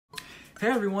Hey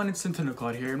everyone, it's Nintendo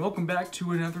Cloud here, and welcome back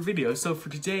to another video. So for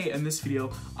today, in this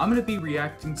video, I'm going to be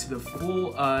reacting to the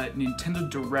full Nintendo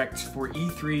Direct for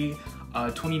E3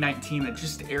 2019 that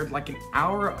just aired like an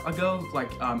hour ago. Like,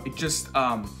 it just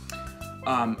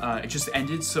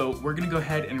ended, so we're going to go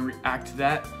ahead and react to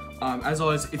that. As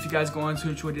always, if you guys go on to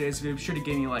enjoy today's video, be sure to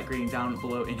give me a like rating down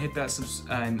below and hit that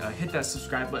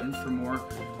subscribe button for more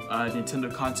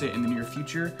Nintendo content in the near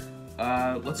future.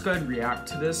 Let's go ahead and react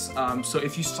to this. So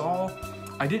if you saw,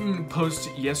 I didn't post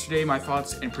yesterday my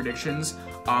thoughts and predictions.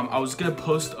 I was gonna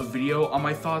post a video on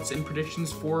my thoughts and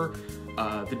predictions for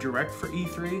the Direct for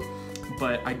E3,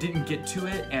 but I didn't get to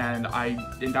it, and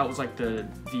that was like the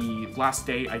last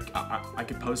day I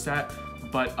could post that.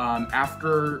 But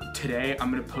after today,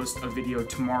 I'm gonna post a video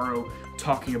tomorrow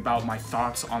talking about my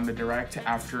thoughts on the Direct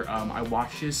after I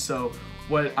watch this. So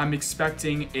what I'm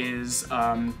expecting is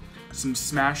some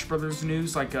Smash Brothers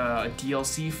news, like a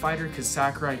DLC fighter, because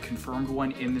Sakurai confirmed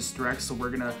one in this Direct, so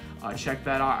we're gonna check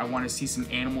that out. I want to see some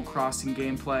Animal Crossing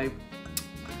gameplay.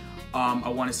 I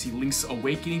want to see Link's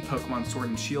Awakening, Pokemon Sword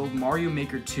and Shield, Mario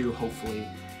Maker 2, hopefully.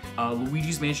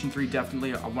 Luigi's Mansion 3,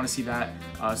 definitely. I want to see that,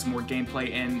 some more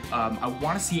gameplay, and I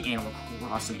want to see Animal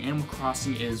Crossing. Animal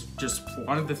Crossing is just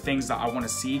one of the things that I want to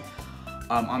see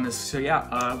on this. So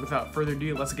yeah, without further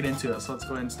ado, let's get into it. So let's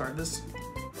go ahead and start this.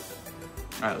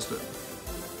 Alright, let's do it.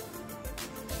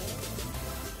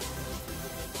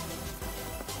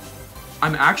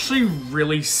 I'm actually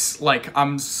really,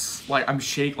 I'm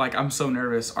so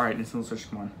nervous. Alright, Nintendo Switch,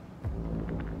 come on.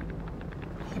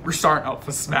 We're starting out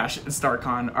with Smash and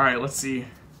StarCon. Alright, let's see.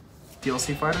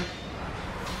 DLC fighter?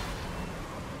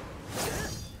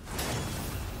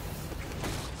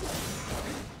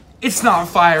 It's not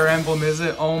Fire Emblem, is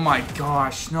it? Oh my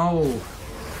gosh, no.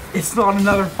 It's not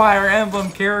another Fire Emblem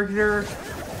character.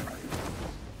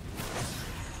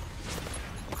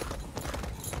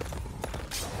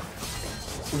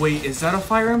 Wait, is that a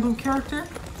Fire Emblem character?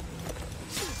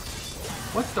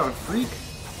 What the freak?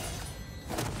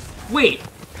 Wait.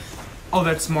 Oh,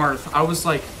 that's Marth. I was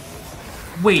like,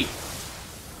 wait.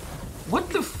 What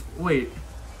the wait.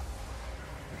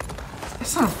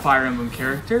 It's not a Fire Emblem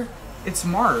character. It's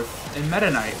Marth and Meta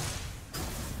Knight.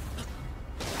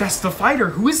 That's the fighter.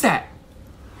 Who is that?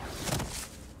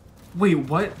 Wait,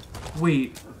 what?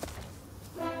 Wait.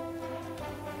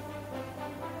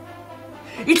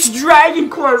 It's Dragon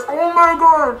Quest! Oh my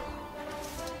god!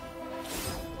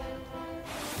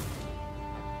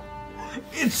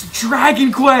 It's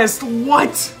Dragon Quest!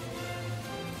 What?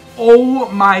 Oh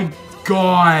my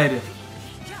god!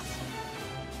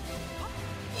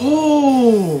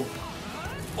 Oh!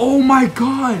 Oh my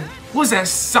god! What was that,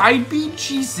 side B?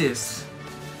 Jesus!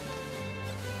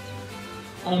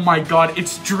 Oh my god,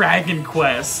 it's Dragon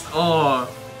Quest! Oh.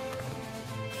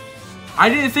 I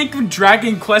didn't think of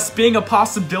Dragon Quest being a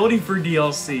possibility for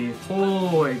DLC.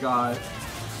 Oh my god.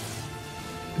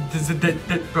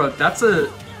 Bro, that's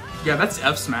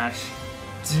F Smash.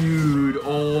 Dude,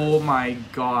 oh my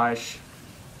gosh.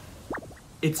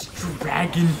 It's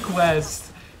Dragon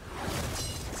Quest.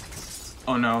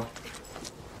 Oh no.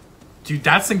 Dude,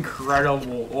 that's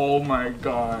incredible. Oh my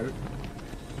god.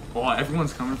 Oh,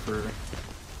 everyone's coming for...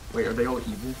 Wait, are they all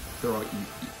evil? They're all evil.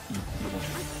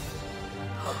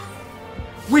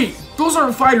 Wait, those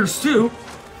aren't fighters too.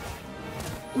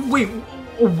 Wait,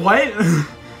 what?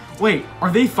 Wait, are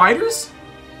they fighters?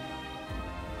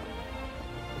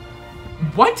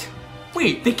 What?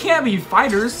 Wait, they can't be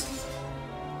fighters.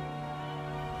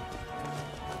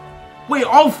 Wait,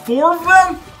 all four of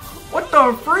them? What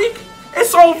the freak?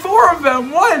 It's all four of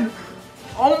them. One.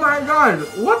 Oh my god.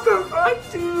 What the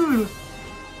fuck, dude?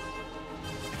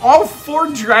 All four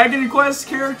Dragon Quest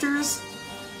characters?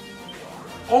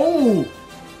 Oh.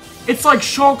 It's like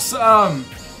Shulk's,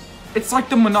 it's like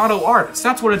the Monado Arts.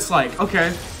 That's what it's like.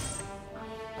 Okay.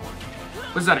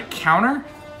 Was that a counter?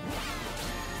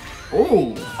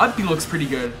 Oh, Uppy looks pretty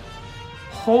good.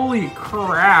 Holy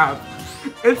crap.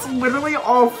 It's literally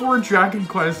all four Dragon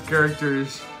Quest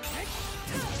characters.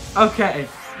 Okay.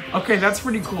 Okay, that's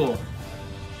pretty cool.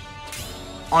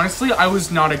 Honestly, I was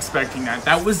not expecting that.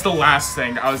 That was the last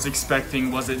thing I was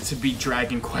expecting, was it to be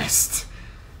Dragon Quest.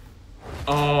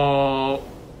 Oh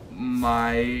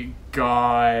my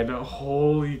god.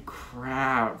 Holy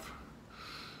crap.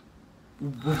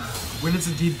 When is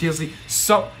the DLC?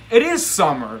 So, it is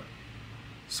summer.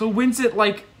 So when's it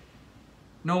like...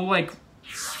 No, like...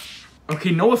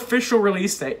 Okay, no official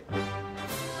release date.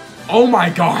 Oh my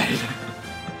god.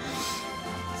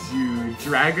 Dude,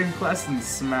 Dragon Quest and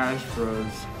Smash Bros.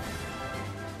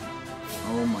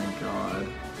 Oh my god.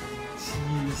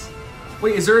 Jeez.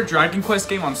 Wait, is there a Dragon Quest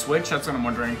game on Switch? That's what I'm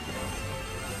wondering.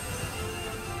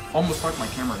 almost fucked my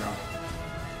camera down.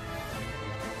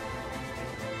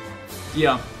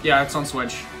 Yeah, it's on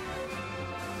Switch.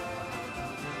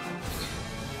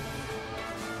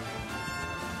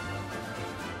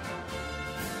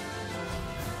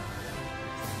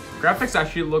 Graphics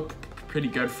actually look pretty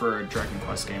good for a Dragon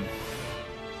Quest game.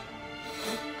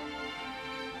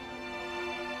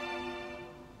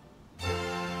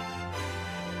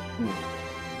 Ooh.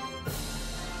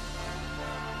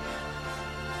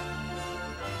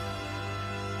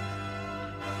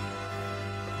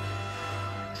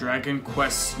 Dragon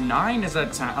Quest 9? Is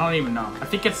that 10? I don't even know. I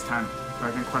think it's 10.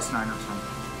 Dragon Quest 9 or 10.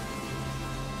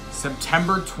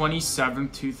 September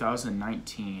 27th,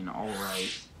 2019.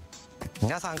 Alright.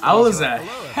 That was a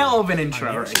hell of an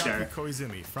intro right there.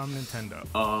 Koizumi from Nintendo.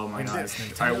 Oh my god.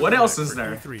 Alright, what else is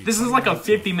there? This is like a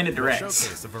 50-minute direct.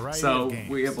 So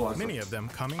we have lots of many of them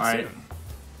coming soon.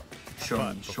 Show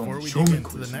me, before we get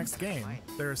into the next game,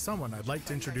 there is someone I'd like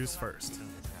to introduce first.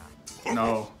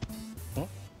 No. Oh,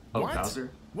 What? Bowser?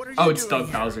 What are you Oh, it's doing Doug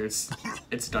here? Bowser.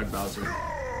 It's Doug Bowser.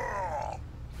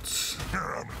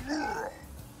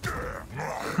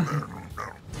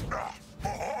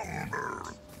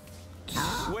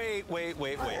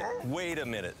 Wait a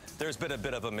minute. There's been a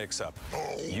bit of a mix-up.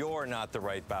 You're not the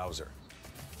right Bowser.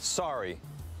 Sorry,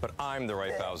 but I'm the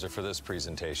right Bowser for this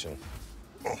presentation.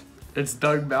 It's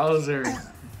Doug Bowser.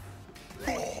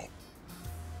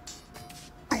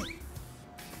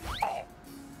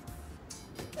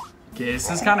 Okay, this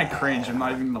is kind of cringe, I'm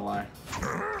not even gonna lie.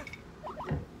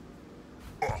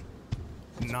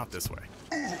 Not this way.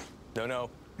 No,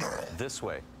 this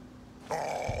way.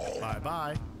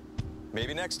 Bye-bye.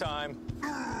 Maybe next time.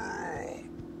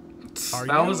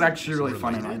 That was actually really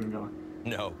funny, not even going.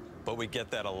 No, but we get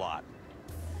that a lot.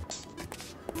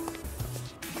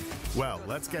 Well,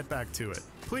 let's get back to it.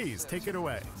 Please, take it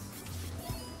away.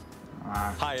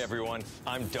 Hi everyone,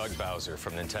 I'm Doug Bowser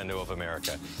from Nintendo of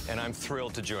America, and I'm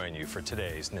thrilled to join you for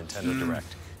today's Nintendo Direct.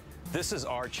 This is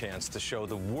our chance to show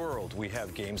the world we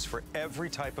have games for every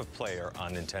type of player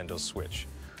on Nintendo Switch.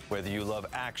 Whether you love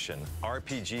action,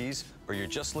 RPGs, or you're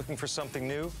just looking for something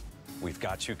new, we've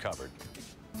got you covered.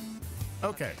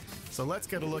 Okay, so let's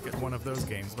get a look at one of those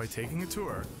games by taking a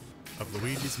tour of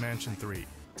Luigi's Mansion 3.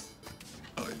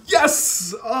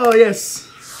 Yes! Oh, yes!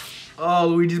 Oh,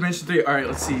 Luigi's Mansion 3. Alright,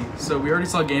 let's see. So, we already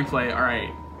saw gameplay. Alright.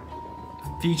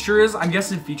 Features? I'm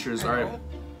guessing features. Alright.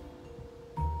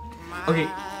 Okay,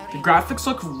 the graphics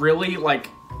look really, like,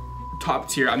 top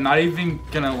tier. I'm not even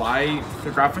gonna lie. The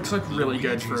graphics look really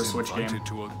good for a Switch game. Invited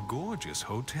to a gorgeous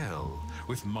hotel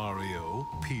with Mario,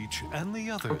 Peach, and the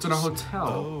others. What's in a hotel?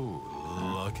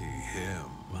 Oh, lucky him.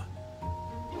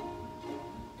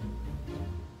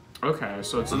 Okay,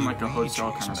 so it's in like a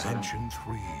hotel kind of setting. Mansion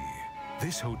 3.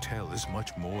 This hotel is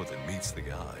much more than meets the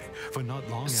eye. For not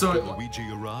long So, after Luigi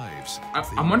arrives,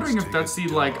 I'm wondering if things that's the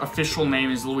take a like dark official turn.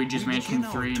 name is Luigi's We Mansion begin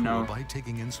our 3. tour No. by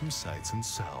taking in some sights and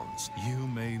sounds. You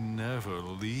may never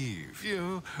leave.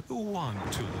 You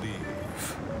want to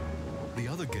leave. The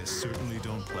other guests certainly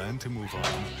don't plan to move on.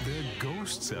 They're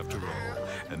ghosts after all,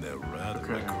 and they're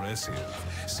rather aggressive.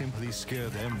 Simply scare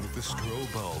them with the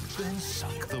strobe bulb, then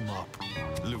suck them up.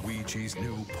 Luigi's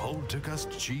new Poltergust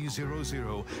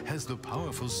G00 has the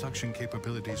powerful suction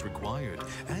capabilities required,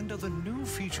 and other new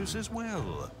features as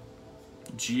well.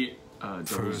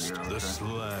 First, the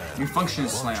slam. New function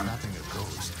is While slam. trapping a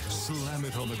ghost, slam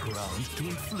it on the ground to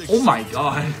inflict Oh my some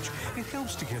god. damage. It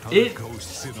helps to get other It-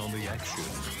 ghosts in on the action.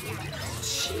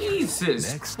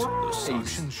 Jesus Next, the Christ.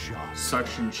 suction shot.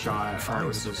 Suction shot. Alright, Fire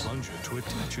what's the this? plunger to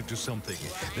attach it to something,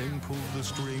 then pull the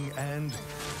string and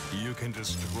you can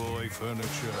destroy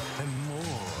furniture and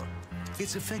more.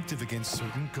 It's effective against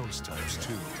certain ghost types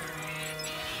too.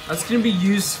 That's gonna be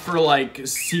used for like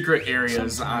secret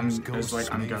areas. Sometimes I'm ghosts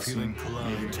like I'm may feel guessing.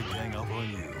 inclined Maybe. to gang up on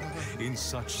you. In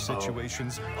such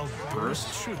situations, a burst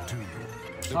should do.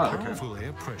 The Oh, okay. powerful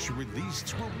air pressure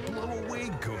released will blow away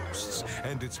ghosts,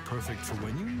 and it's perfect for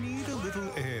when you need a little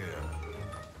air.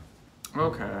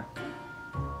 Okay.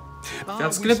 Ah,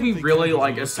 That's we gonna be simply really covered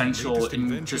like the essential latest in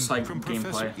invention just like from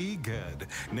Professor gameplay. Egad,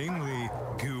 namely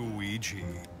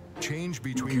Gooigi. Change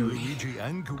between Luigi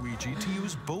and Gooigi to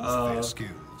use both their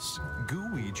skills.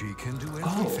 Gooigi can do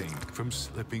everything from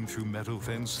slipping through metal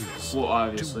fences Well, to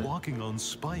obviously. walking on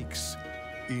spikes.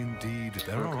 Indeed,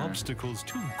 there are obstacles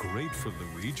too great for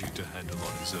Luigi to handle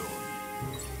on his own.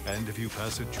 And if you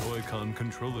pass a Joy-Con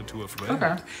controller to a friend,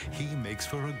 Okay. he makes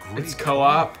for a great It's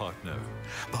co-op. partner.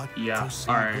 But Yeah, proceed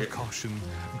alright. with caution.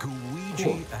 Gooigi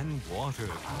Cool. and water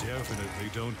definitely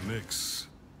don't mix.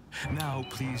 Now,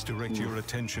 please direct your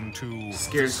attention to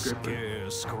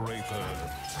Scarecraper.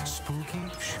 Spooky,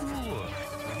 sure.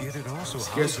 Yet it also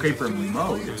Scarecraper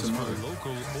mode. It's for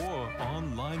local or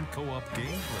online co-op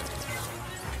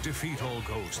gameplay. Defeat all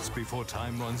ghosts before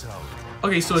time runs out.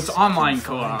 Okay, so it's online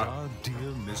co-op.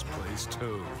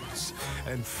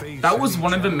 That was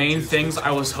one of the main things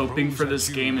I was hoping for this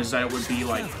game, is that it would be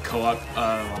like co-op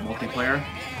multiplayer.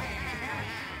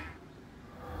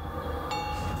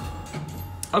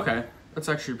 Okay, that's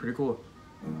actually pretty cool.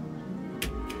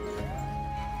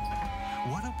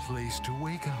 What a place to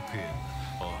wake up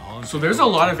in. So there's a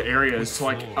lot of areas to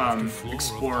like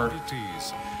explore.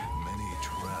 Many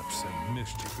traps and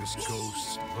mischievous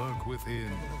ghosts lurk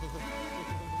within.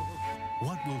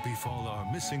 What will befall our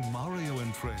missing Mario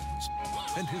and friends,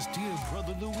 and his dear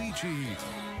brother Luigi?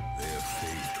 Their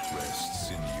fate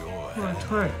rests in your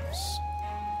hands.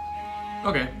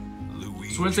 Okay.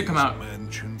 So when does it come out?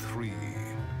 Mansion 3.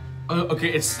 Okay,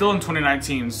 it's still in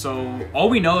 2019, so all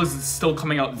we know is it's still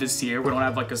coming out this year. We don't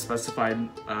have like a specified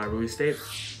release date.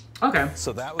 Okay.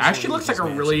 So that was actually looks like a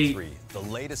really 3, the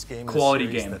latest game quality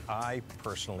in the game that I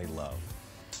personally love.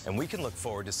 And we can look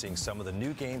forward to seeing some of the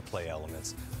new gameplay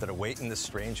elements that await in this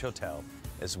strange hotel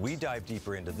as we dive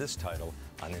deeper into this title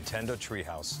on Nintendo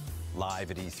Treehouse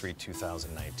live at E3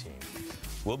 2019.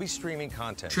 We'll be streaming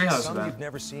content, some you've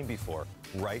never seen before,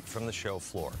 right from the show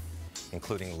floor,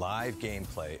 including live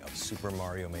gameplay of Super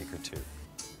Mario Maker 2.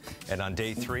 And on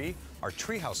day 3, our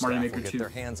Treehouse staff will get their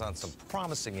hands on some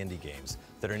promising indie games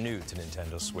that are new to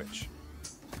Nintendo Switch.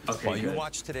 Okay, While you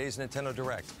watch today's Nintendo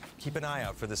Direct, keep an eye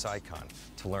out for this icon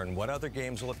to learn what other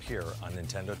games will appear on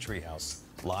Nintendo Treehouse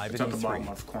live at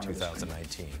E3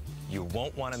 2019. You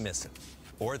won't want to miss it.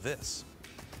 Or this.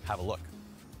 Have a look.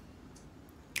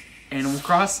 Animal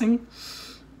Crossing?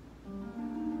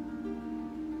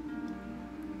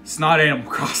 It's not Animal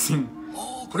Crossing.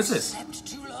 What is this?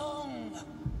 Too long.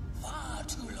 Far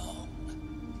too long.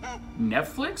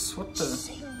 Netflix? What the?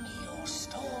 Sing me your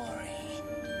story.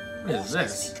 What is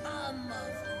this?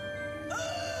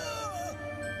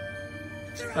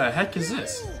 What the heck is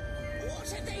this? What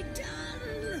have they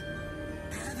done?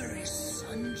 Avarice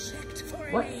unchecked for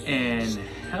What in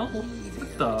hell?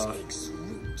 What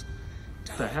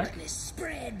the heck?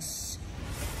 Spreads.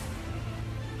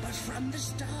 But from this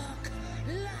dark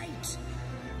light,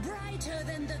 brighter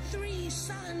than the 3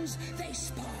 suns, they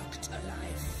spark to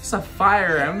life. It's a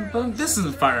Fire Emblem? This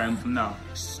isn't Fire Emblem, no.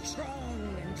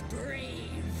 Strong and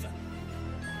brave.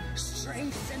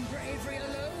 Strength and bravery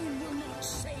alone will not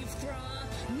save Thra.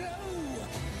 No.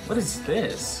 What is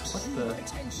this? What the?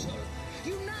 Potential.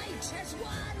 Unite as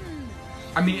one.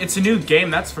 I mean, it's a new game,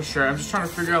 that's for sure. I'm just trying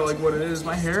to figure out like what it is.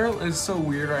 My hair is so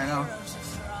weird right now.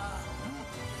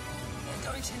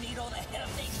 They're going to need all the help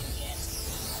they can get.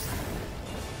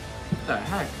 What the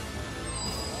heck?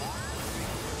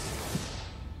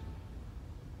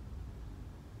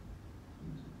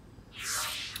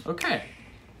 Okay.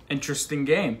 Interesting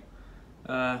game.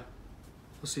 We'll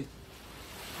see.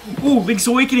 Ooh, Link's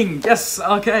Awakening! Yes,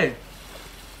 okay.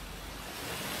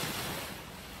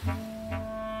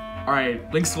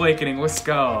 Alright, Link's Awakening, let's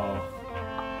go.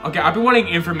 Okay, I've been wanting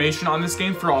information on this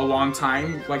game for a long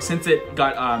time. Like since it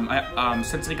got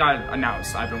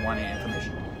announced, I've been wanting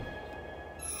information.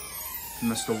 You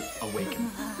must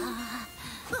awaken.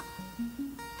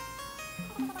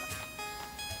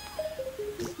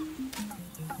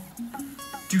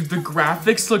 Dude, the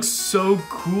graphics look so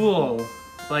cool.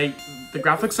 Like, the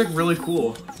graphics look really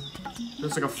cool.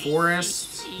 There's like a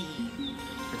forest.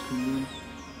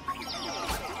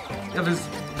 Yeah, there's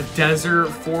a desert,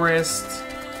 forest,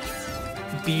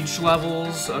 beach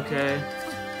levels. Okay.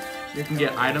 You can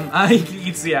get item. He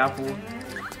eats the apple.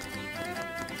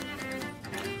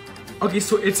 Okay,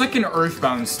 so it's like an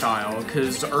Earthbound style,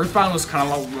 because Earthbound was kind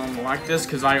of like this,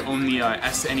 because I own the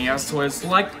SNES, so it's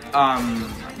like,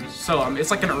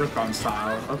 it's like an Earthbound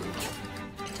style.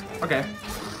 Okay.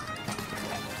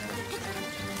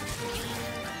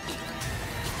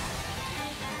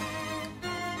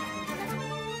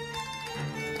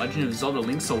 Legend of Zelda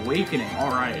Link's Awakening,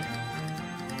 alright.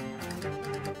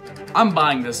 I'm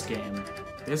buying this game.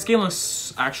 This game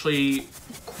looks actually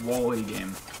quality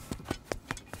game.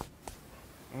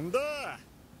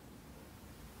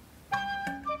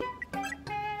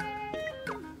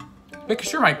 Making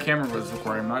sure my camera was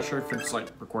recording. I'm not sure if it's like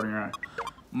recording or not.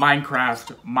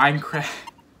 Minecraft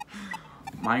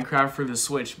for the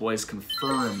Switch, boys,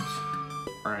 confirmed.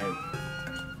 Alright.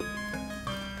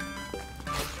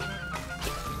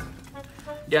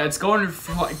 Yeah, it's going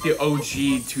for like the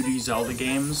OG 2D Zelda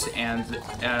games and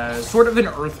sort of an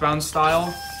Earthbound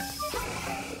style.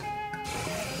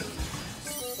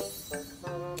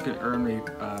 can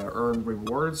earn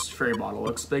rewards. Fairy bottle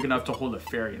looks big enough to hold a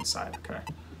fairy inside. Okay.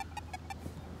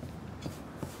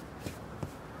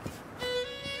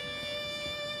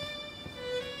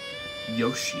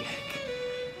 Yoshi egg.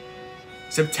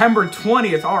 September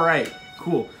 20th. All right,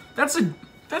 cool. That's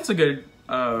a good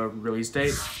release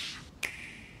date.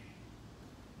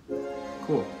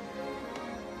 Cool.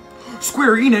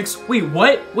 Square Enix. Wait,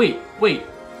 what? Wait.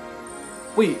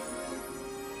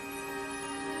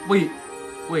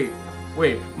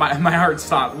 My heart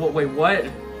stopped. Wait, what?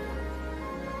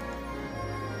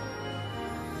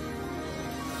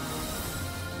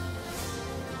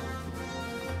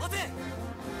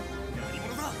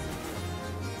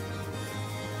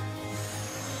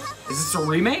 Is this a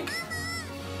remake?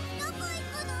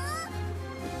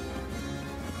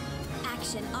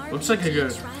 Action Looks like a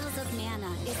good. Trials of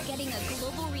Mana is getting a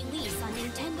global release on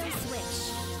Nintendo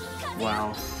Switch.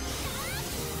 Wow.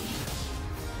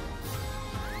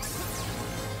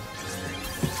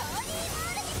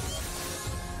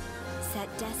 Set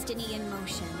destiny in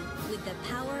motion with the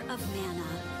power of mana.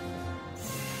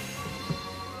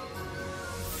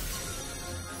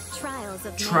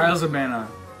 Trials of Mana.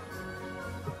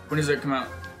 When does it come out?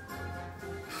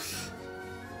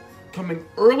 Coming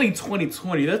early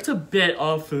 2020. That's a bit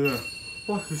off the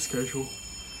schedule.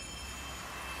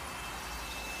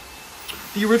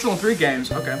 The original 3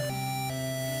 games. Okay.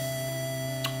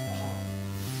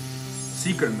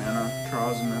 Secret of Mana.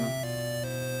 Trials of Mana.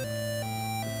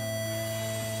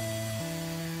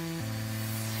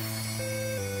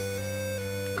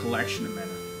 Collection of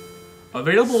Mana.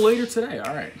 Available later today.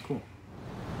 Alright, cool.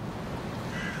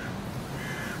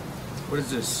 What is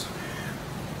this?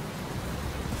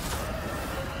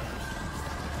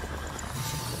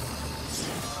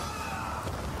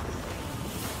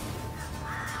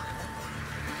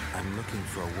 I'm looking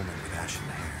for a woman with ashen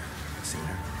hair. Seen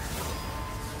her?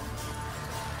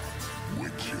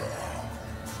 Witcher,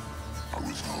 I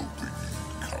was hoping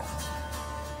you'd come.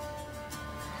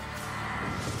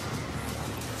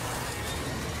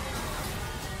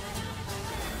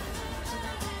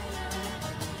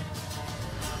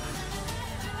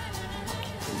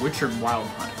 Witcher Wild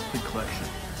Hunt, big collection.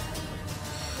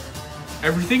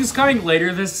 Everything's coming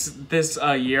later this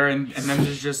year, and then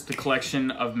there's just the collection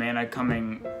of mana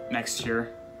coming next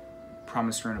year.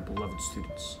 Promised Rune of beloved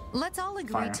students. Let's all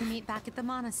agree Fire. to meet back at the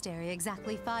monastery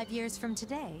exactly 5 years from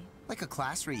today. Like a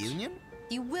class reunion?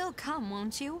 You will come,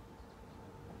 won't you?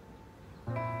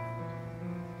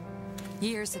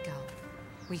 Years ago,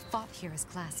 we fought here as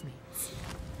classmates.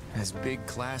 As big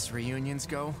class reunions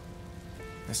go,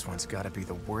 this one's gotta be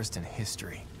the worst in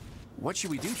history. What should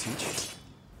we do, Teach?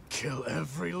 Kill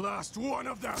every last one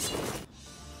of them!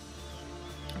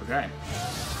 Okay.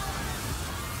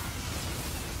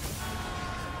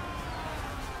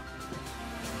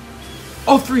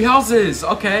 Oh, 3 houses!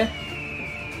 Okay.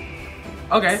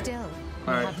 Okay. Still,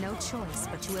 we Alright. have no choice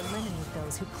but to eliminate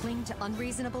those who cling to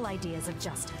unreasonable ideas of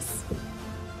justice.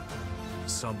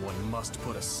 Someone must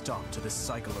put a stop to this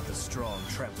cycle of the strong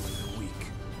trampling the weak.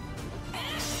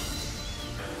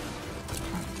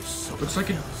 Looks like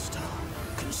it.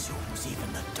 Consumes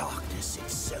even the darkness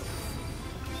itself.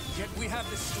 Yet we have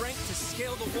the strength to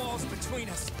scale the walls between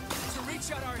us, to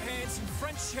reach out our hands in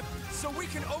friendship so we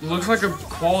can open Looks our like a true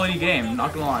quality hearts to one game,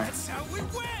 not gonna lie. That's how we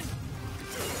win!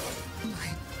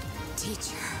 My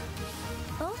teacher.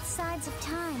 Both sides of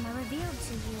time are revealed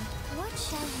to you. What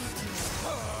shall you do?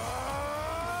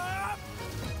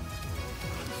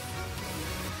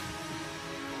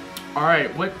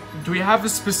 Alright, what do we have a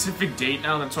specific date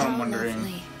now? That's what I'm wondering.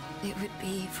 Lovely it would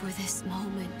be for this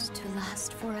moment to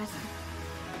last forever.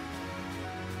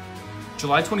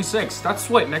 July 26th. That's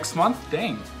what, next month?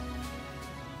 Dang.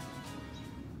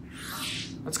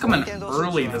 That's coming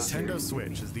early this year. Nintendo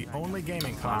Switch is the only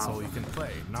gaming console you can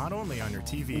play not only on your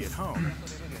TV at home,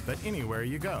 but anywhere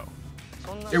you go.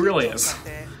 It really is.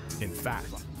 In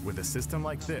fact, with a system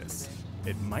like this,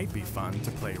 it might be fun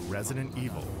to play Resident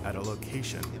Evil at a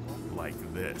location like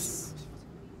this.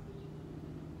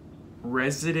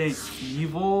 Resident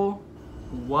Evil?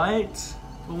 What?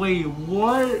 Wait,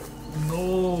 what?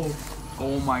 No.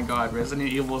 Oh my god, Resident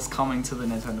Evil is coming to the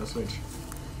Nintendo Switch.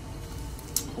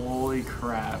 Holy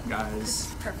crap,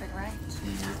 guys. Perfect, right?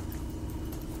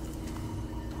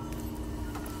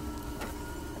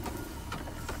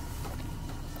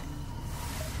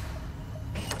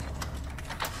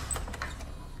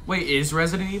 Wait, is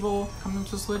Resident Evil coming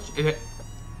to Switch? It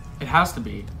has to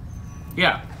be.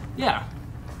 Yeah, yeah.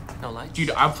 No lights?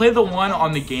 Dude, I play the one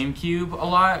on the GameCube a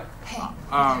lot.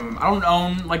 I don't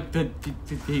own like the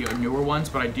newer ones,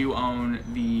 but I do own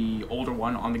the older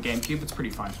one on the GameCube. It's pretty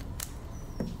fun.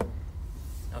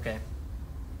 Okay.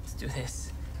 Let's do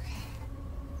this.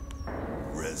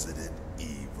 Resident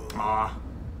Evil. Ah.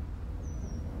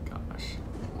 Gosh.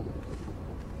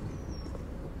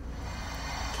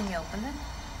 Can you open it?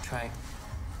 Try.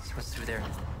 See what's through there.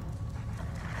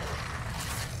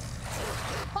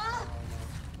 Ah!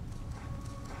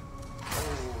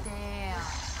 Damn.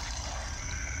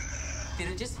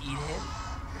 Did it just eat him?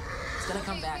 It's gonna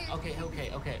come back. Okay. Can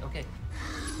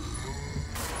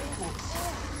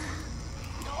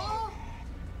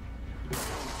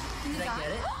you Did I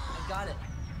get it? I got it.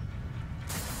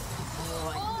 Oh,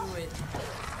 I knew it.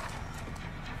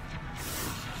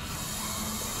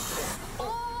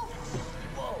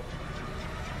 Whoa.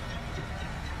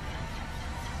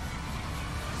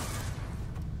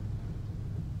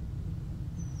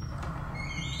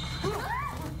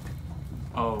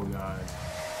 Oh god.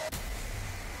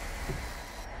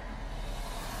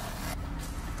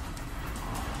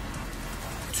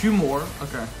 Two more.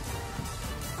 Okay.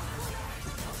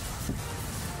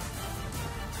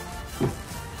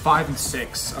 Five and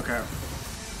six. Okay.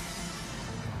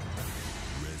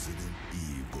 Resident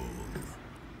Evil.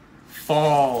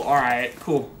 Fall. All right.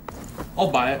 Cool.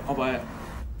 I'll buy it.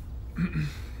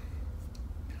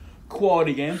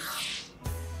 Quality game.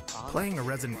 Playing a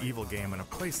Resident Evil game in a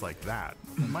place like that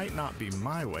might not be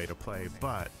my way to play,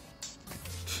 but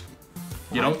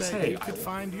You don't I bet say. you could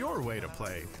find your way to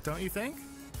play, don't you think?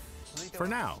 For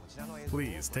now,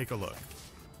 please take a look.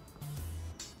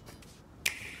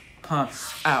 Huh?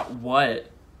 At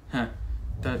what? Huh?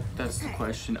 That's the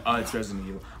question. It's Resident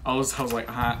Evil. I was like,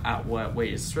 huh? At what?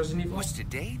 Wait, is this Resident Evil? Was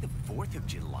today the 4th of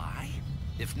July?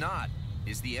 If not,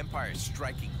 is the Empire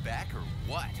striking back or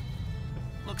what?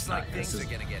 Looks like things are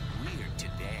gonna get weird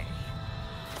today.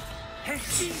 Hey!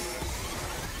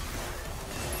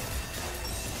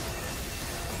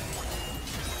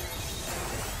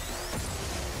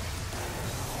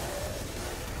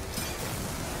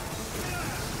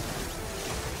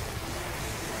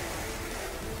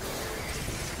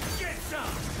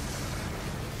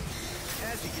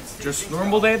 Just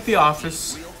normal day at the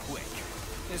office. Real quick.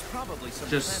 There's probably some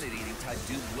Just- planet-eating type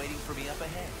dude waiting for me up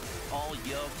ahead. All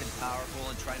yoked and powerful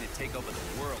and trying to take over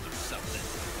the world or something.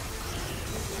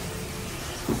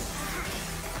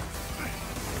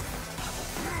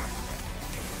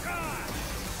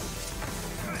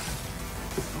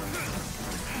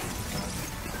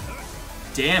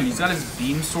 Damn, he's got his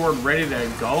beam sword ready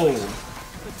to go.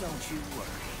 But don't you worry.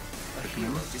 A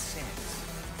hero descends.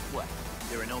 What?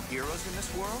 There are no heroes in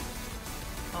this world?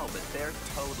 Oh, but there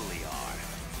totally are.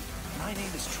 My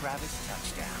name is Travis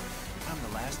Touchdown. I'm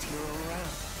the last hero around,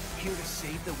 here to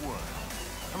save the world.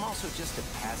 I'm also just a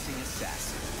passing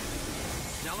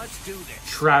assassin. Now let's do this.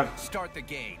 Start the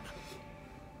game.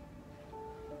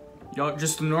 Yo,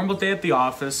 just a normal day at the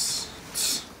office.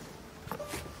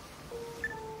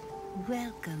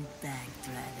 Welcome back,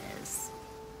 brothers,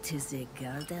 to the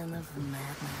Garden of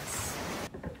Madness.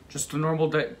 Just a normal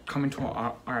day coming to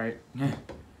alright.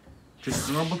 Just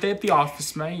a normal day at the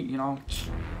office, mate, you know.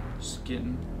 Just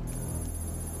getting.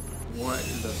 What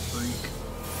the freak?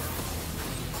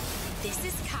 This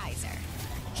is Kaiser.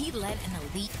 He led an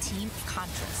elite team of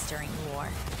Contras during the war.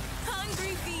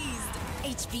 Hungry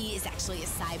Beast! HB is actually a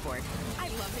cyborg. I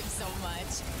love him so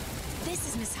much. This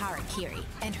is Miss Harakiri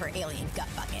and her alien gut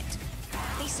bucket.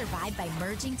 They survived by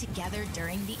merging together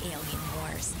during the alien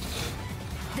wars.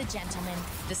 The gentleman,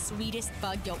 the sweetest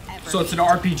bug you'll ever So it's an meet.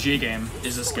 RPG game.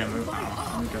 Is this game?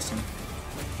 I'm guessing.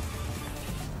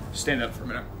 Stand up for a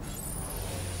minute.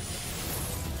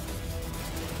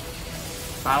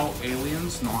 Battle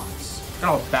aliens? Nice.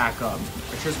 Gotta back up.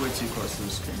 I chose way too close to the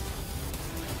screen.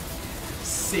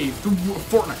 Save the world.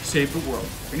 Fortnite, save the world.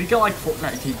 We need to get like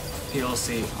Fortnite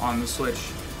DLC on the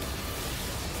Switch.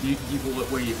 You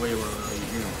wait.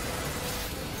 You know.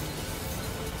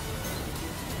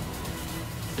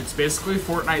 It's basically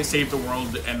Fortnite Save the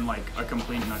World in like a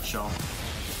complete nutshell.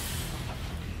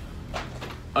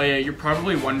 Oh yeah, you're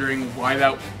probably wondering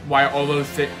why all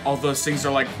those things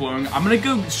are like glowing. I'm gonna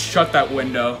go shut that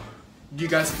window. You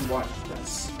guys can watch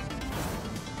this.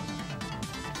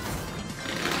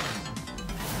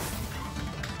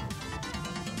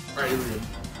 Alright, here we go.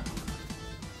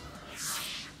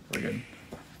 Very good.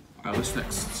 Alright, what's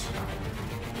next?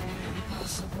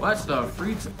 What's the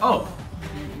freak? Oh,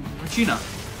 Regina.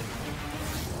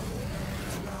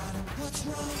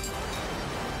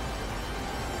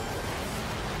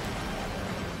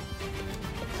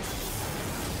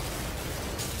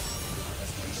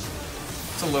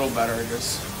 It's a little better, I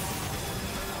guess.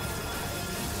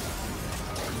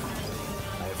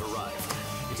 I have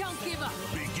arrived. Don't give up.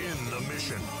 Begin the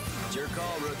mission. It's your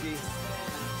call, rookie.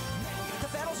 The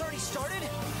battle's already started?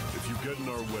 If you get in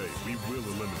our way, we will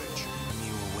eliminate you.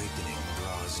 New awakening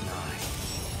draws nigh.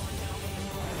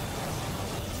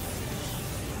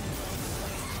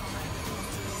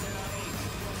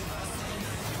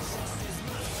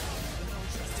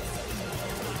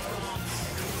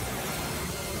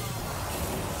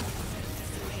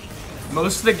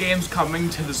 Most of the games coming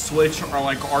to the Switch are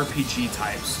like RPG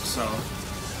types, so.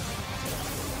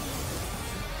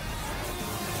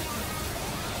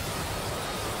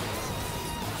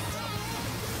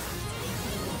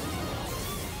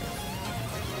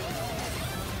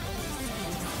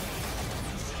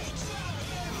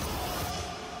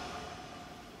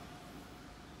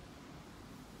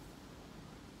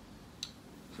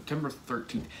 September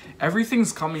 13th.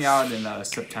 Everything's coming out in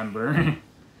September.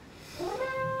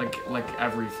 like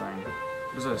everything.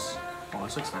 What is this? Oh,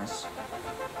 this looks nice.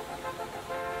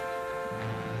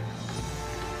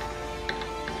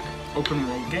 Open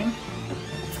world game.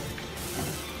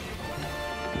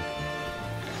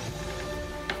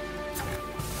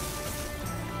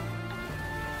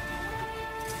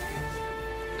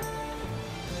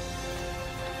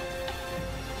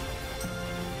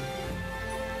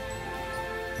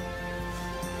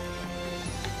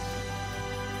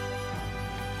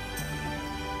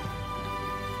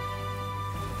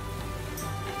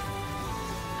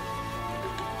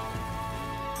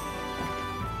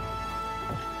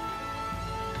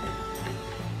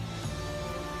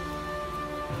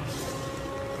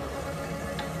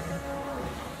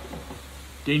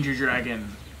 Danger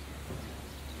Dragon.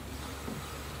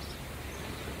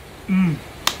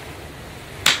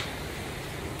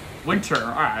 Winter.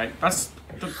 Alright, that's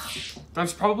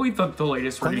probably the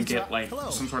latest we're gonna get, like,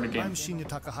 some sort of game. I'm Shinya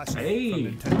Takahashi hey, from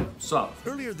Nintendo. Sup?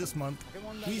 Earlier this month,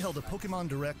 we held a Pokemon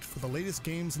Direct for the latest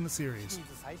games in the series,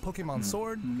 Pokemon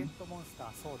Sword and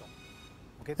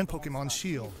Pokemon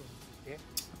Shield.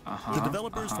 The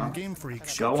developers from Game Freak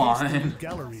showcased the new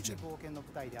Galar region,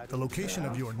 the location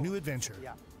of your new adventure,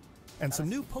 and some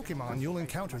new Pokemon you'll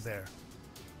encounter there.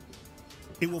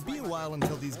 It will be a while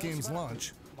until these games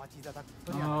launch,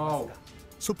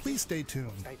 so please stay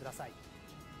tuned.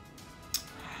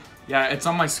 Yeah, it's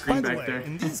on my screen back there. By the way,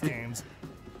 in these games,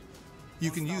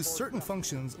 you can use certain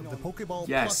functions of the Pokeball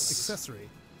Plus accessory,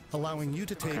 allowing you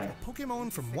to take a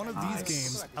Pokemon from one of these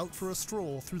games out for a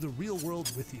stroll through the real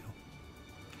world with you.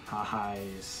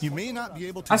 Nice. You may not be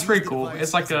able to That's use pretty the cool. device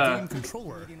It's like as a game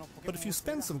controller, but if you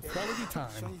spend some quality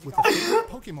time with a favorite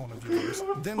Pokemon of yours,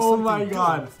 then oh something my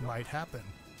God. good might happen.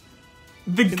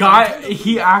 The guy,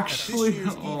 he actually.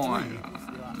 Oh my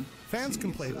God. Fans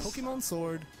can play Pokemon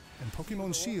Sword and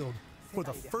Pokemon Shield for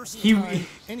the first time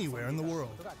anywhere in the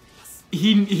world.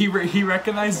 He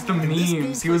recognized the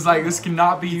memes. He was like, "This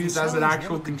cannot be used as an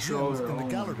actual controller." In the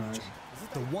Galar region,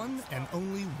 the one and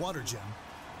only Water Gym,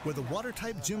 where the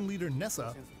Water-type gym leader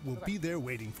Nessa will be there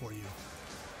waiting for you.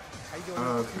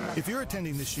 If you're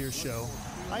attending this year's show,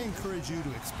 I encourage you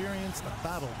to experience a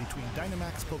battle between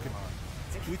Dynamax Pokemon,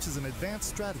 which is an advanced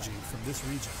strategy from this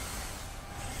region.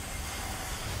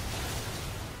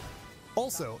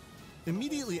 Also,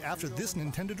 immediately after this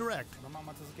Nintendo Direct,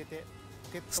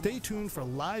 stay tuned for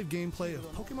live gameplay of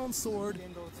Pokemon Sword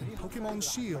and Pokemon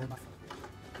Shield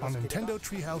on Nintendo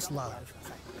Treehouse Live.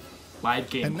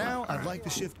 Live gameplay. And now I'd like to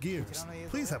shift gears.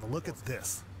 Please have a look at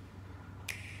this.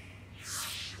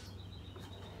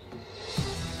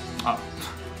 Oh.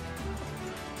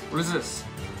 What is this?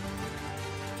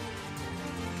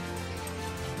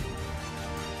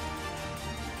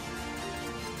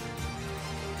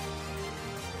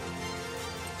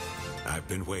 I've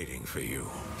been waiting for you.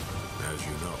 As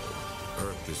you know,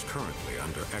 Earth is currently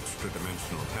under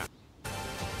extra-dimensional attack.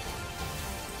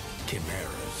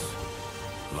 Chimeras,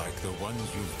 like the ones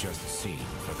you've just seen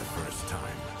for the first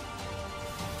time.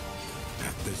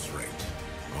 At this rate,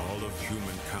 all of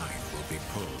humankind will be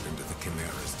pulled into the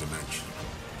Chimera's dimension.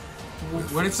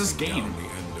 What is this game? The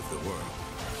end of the world.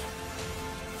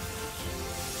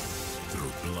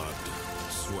 Through blood,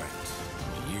 sweat,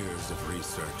 and years of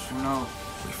research,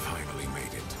 we finally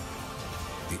made it.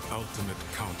 The ultimate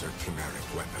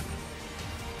counter-chimeric weapon.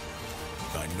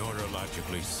 By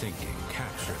neurologically syncing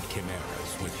captured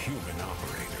chimeras with human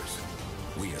operators,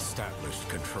 we established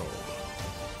control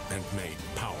and made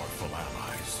powerful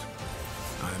allies.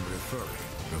 I'm referring,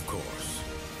 of course,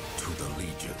 to the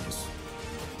Legions.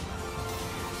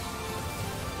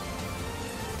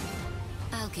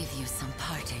 I'll give you some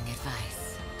parting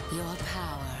advice. Your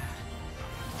power,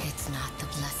 it's not the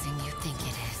blessing you think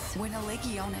it is. When a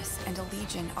Legionis and a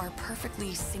Legion are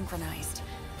perfectly synchronized,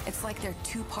 it's like they're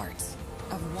two parts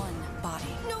of one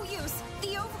body. No use!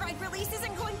 The override release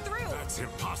isn't going through! That's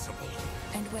impossible.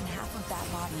 And when half of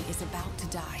that body is about to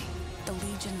die, the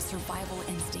Legion's survival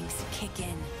instincts kick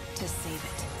in to save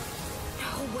it.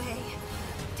 No way.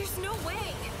 There's no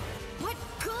way. What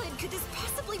good could this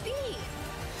possibly be?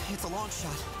 It's a long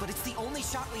shot, but it's the only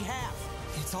shot we have.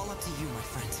 It's all up to you, my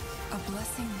friend. A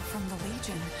blessing from the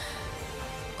Legion.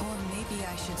 Or maybe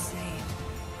I should say,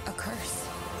 a curse.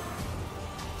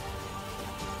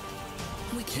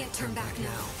 We can't turn back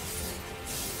now.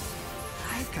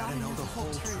 I've gotta know the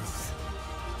whole truth.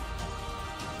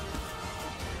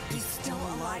 He's still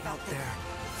alive out there.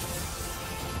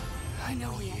 I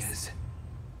know he is.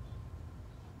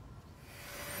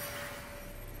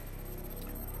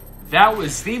 That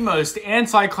was the most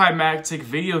anticlimactic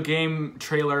video game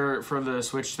trailer for the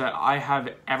Switch that I have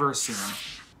ever seen.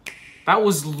 That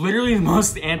was literally the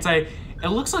most it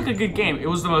looks like a good game. It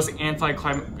was the most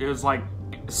it was like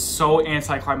so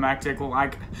anticlimactic.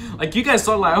 Like you guys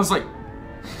saw, like I was like,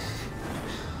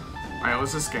 alright,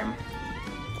 what's this game?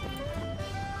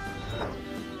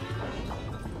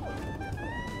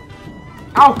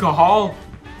 Alcohol?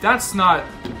 That's not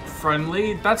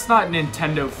friendly. That's not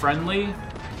Nintendo friendly.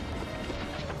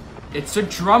 It's a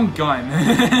drum gun.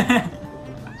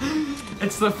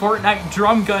 It's the Fortnite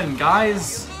drum gun,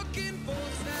 guys.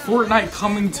 Fortnite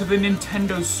coming to the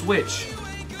Nintendo Switch.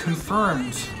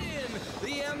 Confirmed.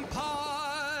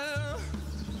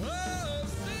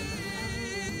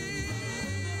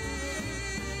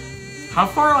 How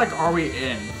far, like, are we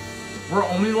in? We're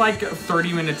only, like,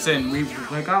 30 minutes in. We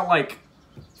got, like,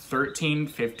 13,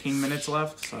 15 minutes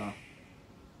left, so...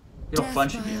 We have a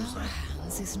bunch of games, though.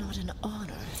 This is not an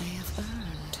honor they have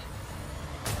earned.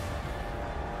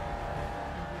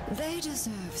 They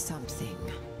deserve something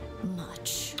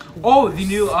much. Oh, the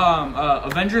new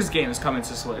Avengers game is coming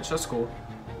to Switch. That's cool.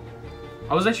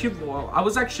 I was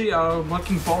actually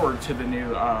looking forward to the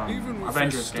new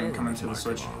Avengers game coming to the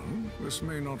Switch. This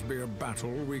may not be a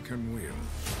battle we can win.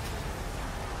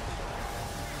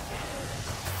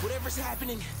 Whatever's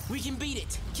happening, we can beat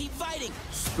it. Keep fighting.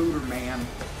 Spooder man.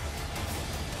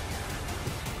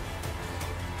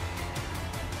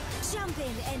 Jump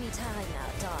in anytime now,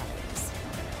 darlings.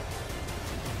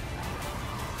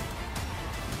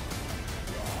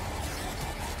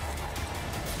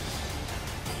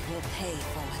 They will pay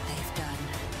for what they've done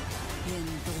in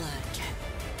blood.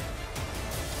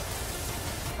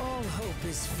 All hope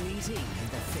is fleeting in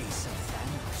the face of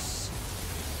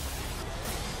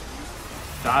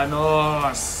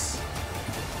Thanos.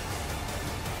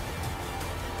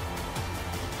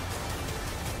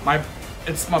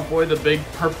 It's my boy, the big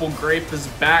purple grape is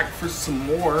back for some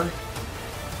more.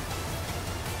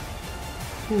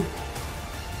 Whew.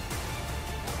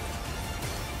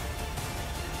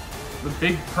 The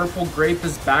big purple grape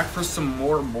is back for some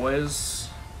more, boys.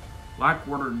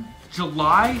 Blackwater,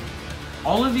 July.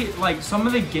 All of the some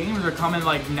of the games are coming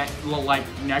like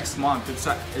next month.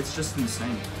 It's just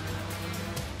insane.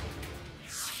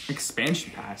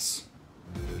 Expansion pass.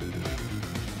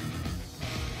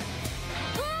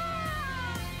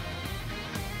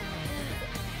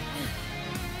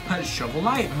 Shovel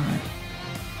Knight.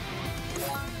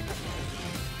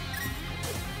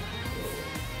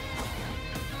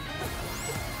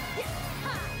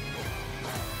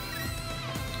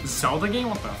 Zelda game?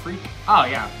 What the freak? Oh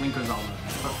yeah, Link of Zelda.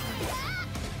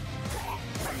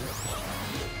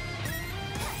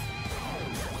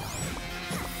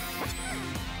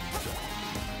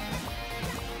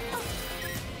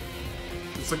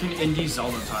 It's like an indie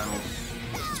Zelda title.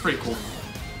 It's pretty cool.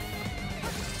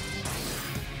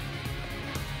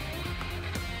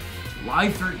 July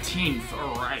 13th,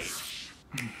 alright.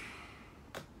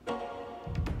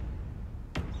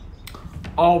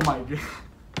 Oh my god.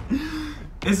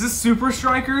 Is this Super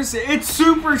Strikers? It's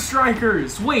Super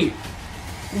Strikers! Wait.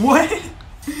 What?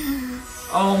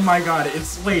 Oh my god,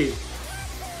 wait.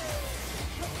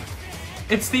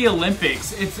 It's the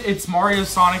Olympics. It's Mario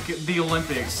Sonic the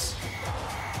Olympics.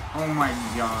 Oh my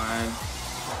god.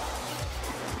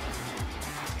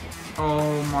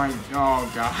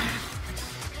 Oh god.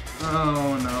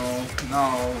 Oh no.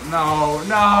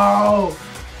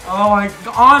 Oh my,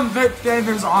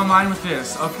 there's online with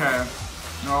this, okay.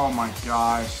 Oh my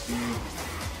gosh, dude.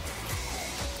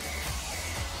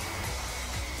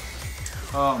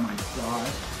 Oh my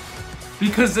god.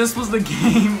 Because this was the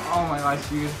game, oh my gosh,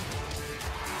 dude.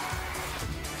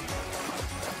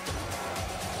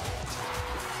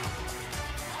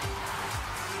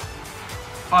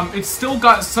 It's still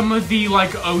got some of the,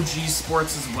 OG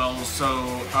sports as well,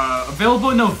 so, available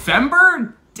in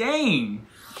November? Dang.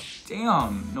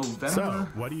 Damn, November. So,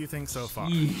 what do you think so far?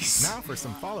 Jeez. Now for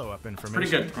some follow-up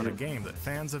information Pretty on a game that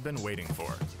fans have been waiting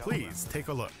for. Please take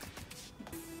a look.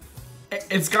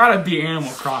 It's gotta be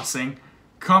Animal Crossing.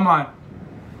 Come on.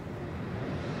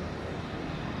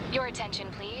 Your attention,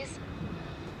 please.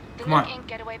 The Come on. Nook Inc.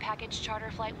 getaway package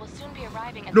charter flight will soon be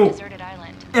arriving at No. the deserted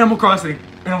island. Animal Crossing.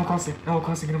 Animal Crossing. Animal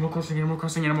Crossing. Animal Crossing. Animal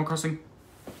Crossing. Animal Crossing.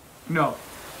 No.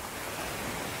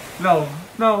 No.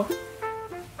 No.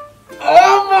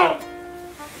 Oh my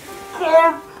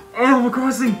God. Animal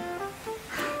Crossing.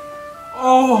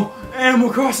 Oh,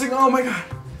 Animal Crossing. Oh my God.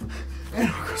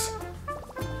 Animal Crossing.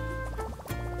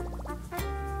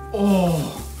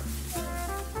 Oh,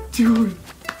 dude.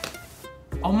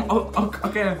 Oh,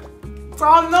 okay. It's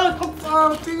on the.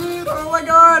 Oh, dude. Oh my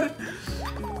God,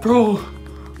 bro.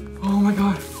 Oh my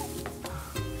God.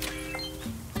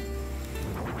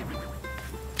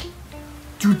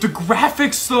 Dude, the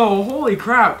graphics though. Holy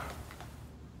crap.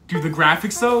 Dude, the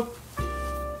graphics though.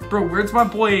 Bro, where's my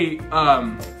boy?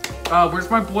 Where's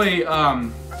my boy?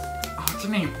 What's her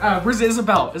name? Where's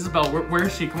Isabel? Isabel, where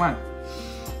is she? Come on.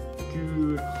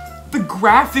 Dude, the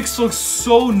graphics look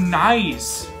so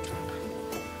nice.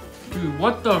 Dude,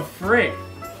 what the frick?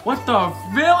 What the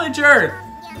villager?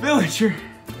 Villager.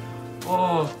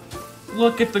 Oh,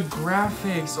 look at the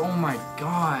graphics. Oh my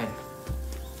God.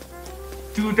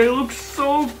 Dude, they look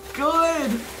so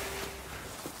good.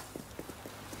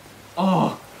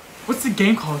 Oh, what's the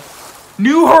game called?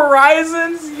 New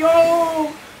Horizons,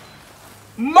 yo.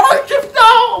 March of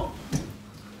no.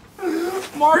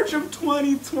 March of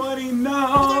 2020,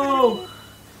 no.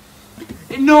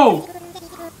 No.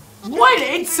 What?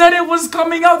 It said it was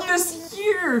coming out this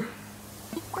year.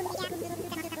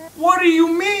 What do you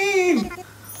mean?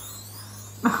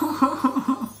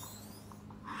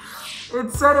 It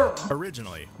said it.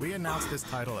 Originally, we announced this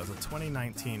title as a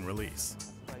 2019 release.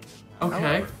 Okay.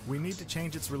 However, we need to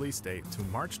change its release date to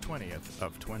March 20th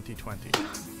of 2020.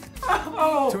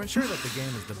 Oh. To ensure that the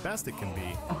game is the best it can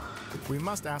be, we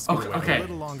must ask you to wait a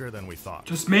little longer than we thought.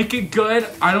 Just make it good.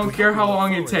 I don't care how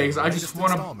long it takes. I just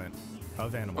want to.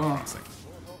 Of Animal Crossing.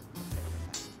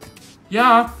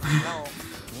 Yeah.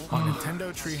 On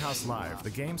Nintendo Treehouse Live, the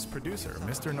game's producer,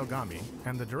 Mr. Nogami,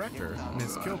 and the director,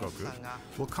 Ms. Kyogoku,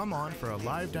 will come on for a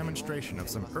live demonstration of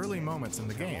some early moments in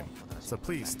the game, so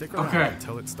please stick around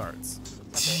until it starts.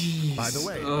 Jeez. By the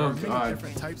way, there are many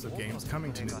different types of games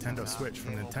coming to Nintendo Switch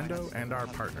from Nintendo and our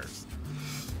partners.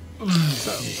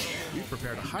 So, we've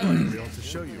prepared a highlight reel to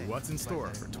show you what's in store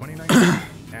for 2019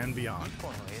 and beyond.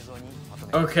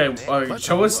 Okay,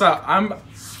 show us that.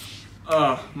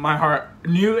 My heart.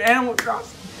 New Animal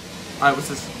Crossing. Alright, what's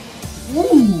this?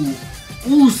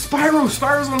 Ooh, Spyro.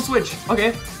 Spyro's on Switch.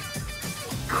 Okay.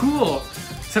 Cool.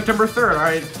 September 3rd.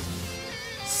 Alright.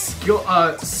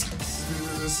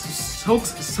 Silk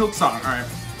Song. Alright.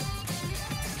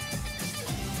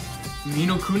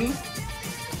 Nino Kuni.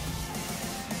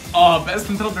 Oh, best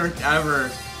Nintendo Direct ever.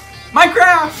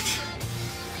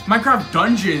 Minecraft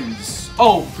Dungeons.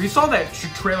 Oh, we saw that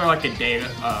trailer like about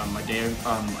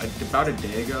a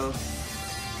day ago.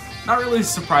 Not really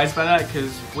surprised by that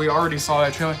because we already saw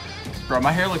that trailer. Bro,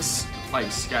 my hair looks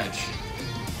like sketch.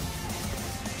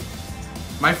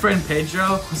 My friend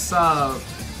Pedro, what's up?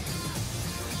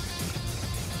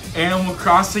 Animal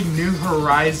Crossing New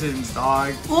Horizons,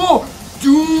 dog. Oh,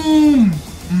 Doom!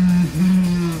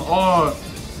 Oh,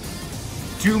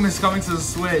 Doom is coming to the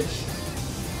Switch.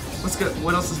 What's good?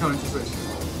 What else is coming to the Switch?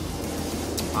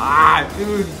 Ah,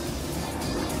 dude.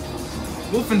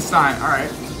 Wolfenstein,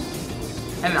 alright.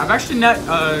 And I've actually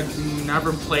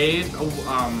never played a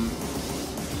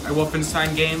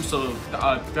Wolfenstein game, so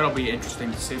that'll be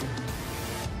interesting to see.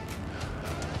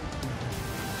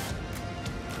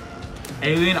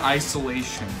 Alien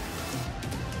Isolation.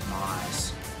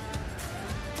 Nice.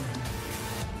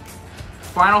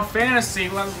 Final Fantasy,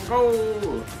 let's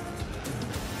go!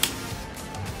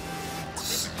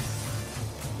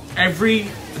 Every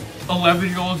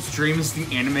 11-year-old's dream is the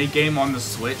anime game on the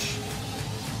Switch.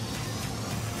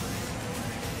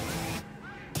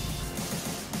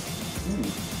 Ooh.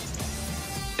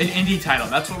 An indie title,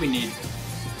 that's what we need.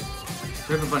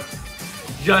 We have a bunch.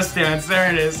 Just Dance,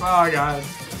 there it is. Oh god.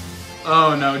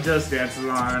 Oh no, Just Dance is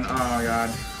on. Oh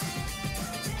god.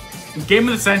 Game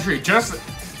of the Century. Just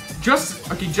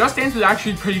Dance is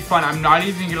actually pretty fun. I'm not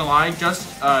even gonna lie. Just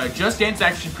Dance is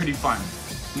actually pretty fun.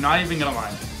 I'm not even gonna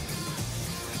lie.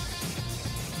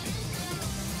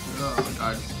 Oh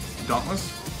god.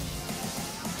 Dauntless?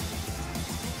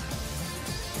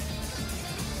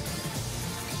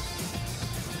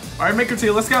 Mario Maker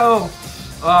 2, let's go!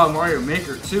 Oh, Mario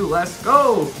Maker 2, let's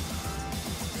go!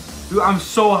 Dude, I'm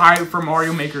so hyped for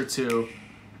Mario Maker 2.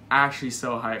 Actually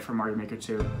so hyped for Mario Maker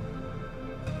 2.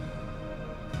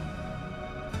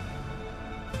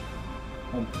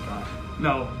 Oh my god.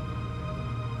 No.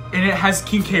 And it has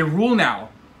King K. Rool now.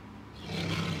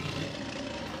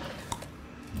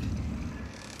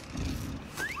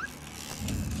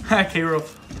 K. Rool.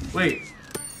 Wait.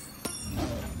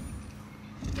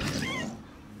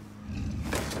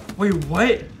 Wait,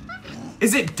 what?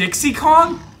 Is it Dixie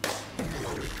Kong?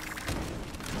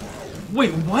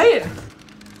 Wait, what?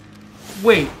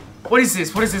 Wait, what is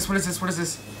this? What is this? What is this? What is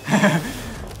this?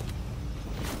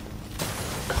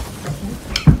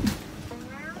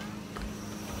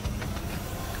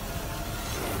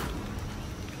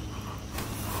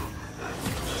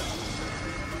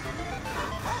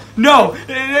 No,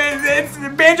 it's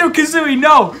Banjo Kazooie.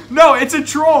 No, no, it's a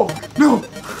troll. No,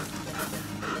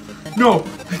 no,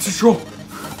 it's a troll.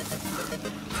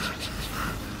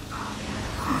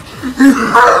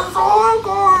 Yes! Oh my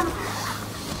god!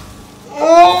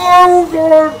 Oh my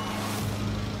god!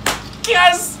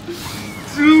 Yes!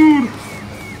 Dude!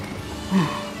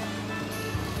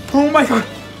 Oh my god!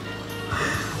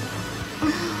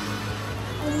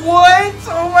 What?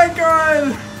 Oh my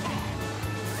god!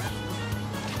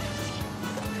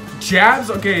 Jabs?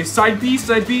 Okay, side B,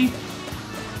 side B.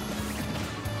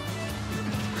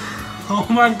 Oh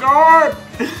my god!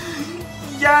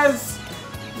 Yes!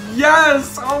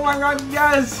 Yes! Oh my god,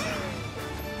 yes!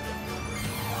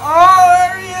 Oh,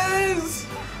 there he is!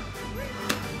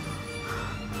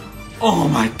 Oh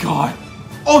my god!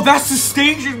 Oh, that's the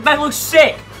stage! That looks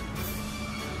sick!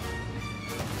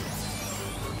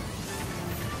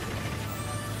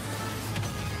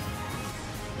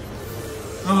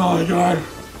 Oh my god.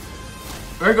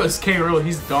 There goes K. Rool,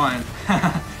 he's done.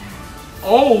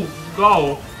 Oh,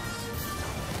 go.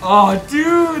 Oh,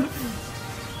 dude!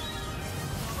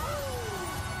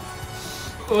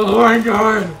 Oh my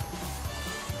god!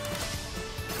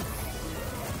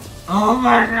 Oh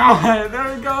my god!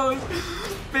 There it goes!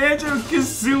 Banjo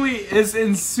Kazooie is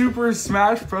in Super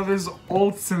Smash Bros.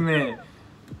 Ultimate.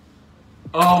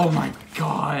 Oh my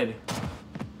god!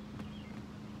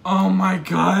 Oh my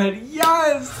god!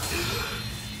 Yes!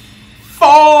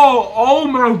 Fall! Oh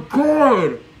my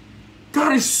god!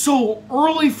 That is so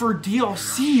early for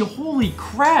DLC. Holy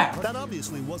crap! That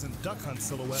obviously wasn't Duck Hunt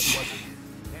Silhouette, was it?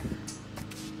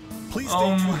 Please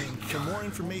stay tuned for more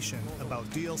information about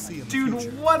DLC in the future.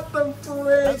 Dude, what the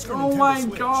frick? Oh my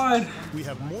Switch, god. We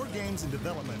have more games in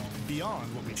development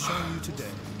beyond what we've shown you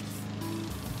today.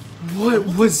 What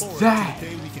was that?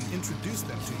 Today we can introduce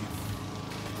them to you.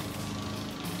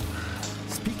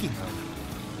 Speaking of,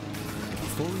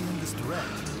 before we end this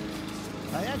direct,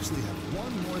 I actually have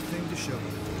one more thing to show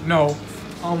you. No.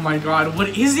 Oh my god, what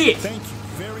is it? Thank you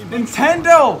very much.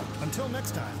 Nintendo! Until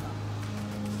next time.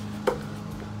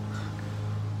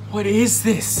 What is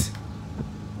this?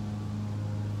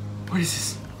 What is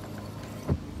this?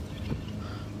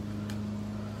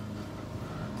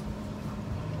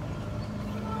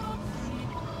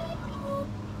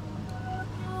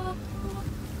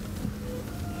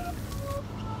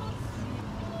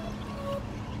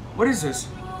 What is this?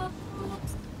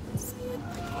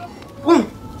 What?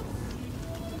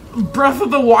 Breath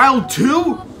of the Wild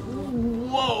 2?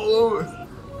 Whoa!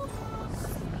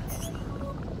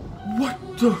 What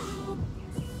the?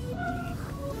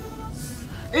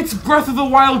 It's Breath of the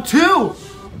Wild 2!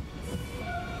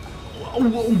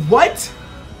 What?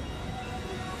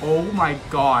 Oh my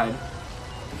god.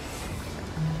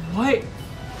 What?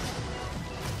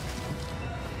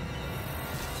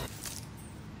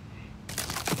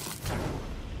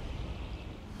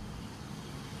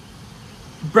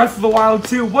 Breath of the Wild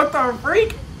 2, what the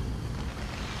freak?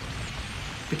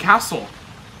 The castle.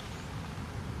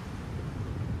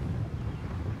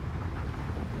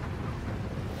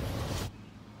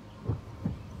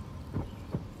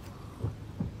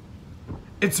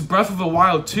 It's Breath of the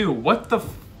Wild 2. What the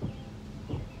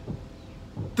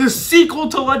The sequel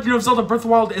to Legend of Zelda Breath of the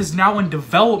Wild is now in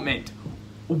development.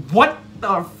 What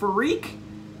the freak?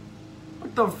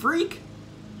 What the freak?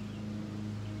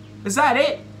 Is that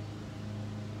it?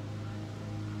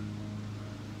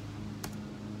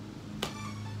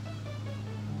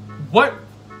 What?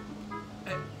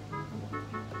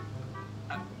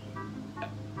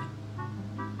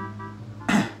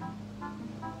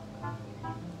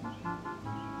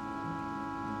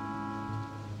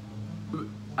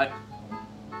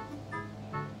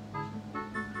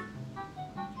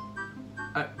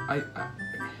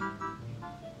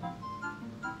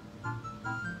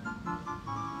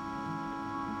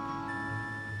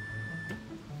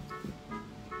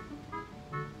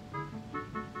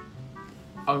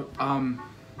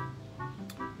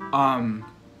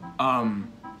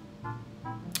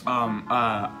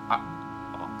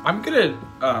 I'm gonna,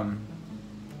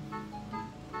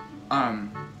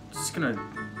 just gonna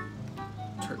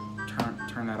turn.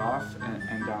 turn that off.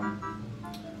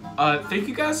 Thank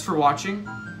you guys for watching.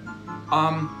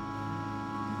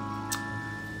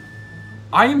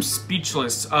 I am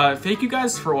speechless. Thank you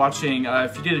guys for watching.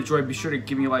 If you did enjoy, be sure to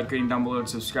give me a like, rating down below, and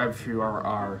subscribe if you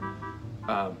are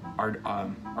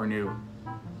new.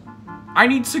 I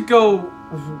need to go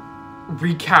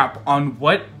recap on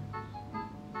what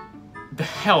the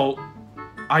hell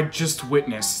I just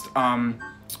witnessed. Alright,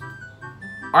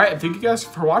 thank you guys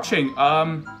for watching.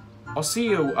 I'll see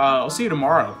you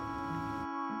tomorrow.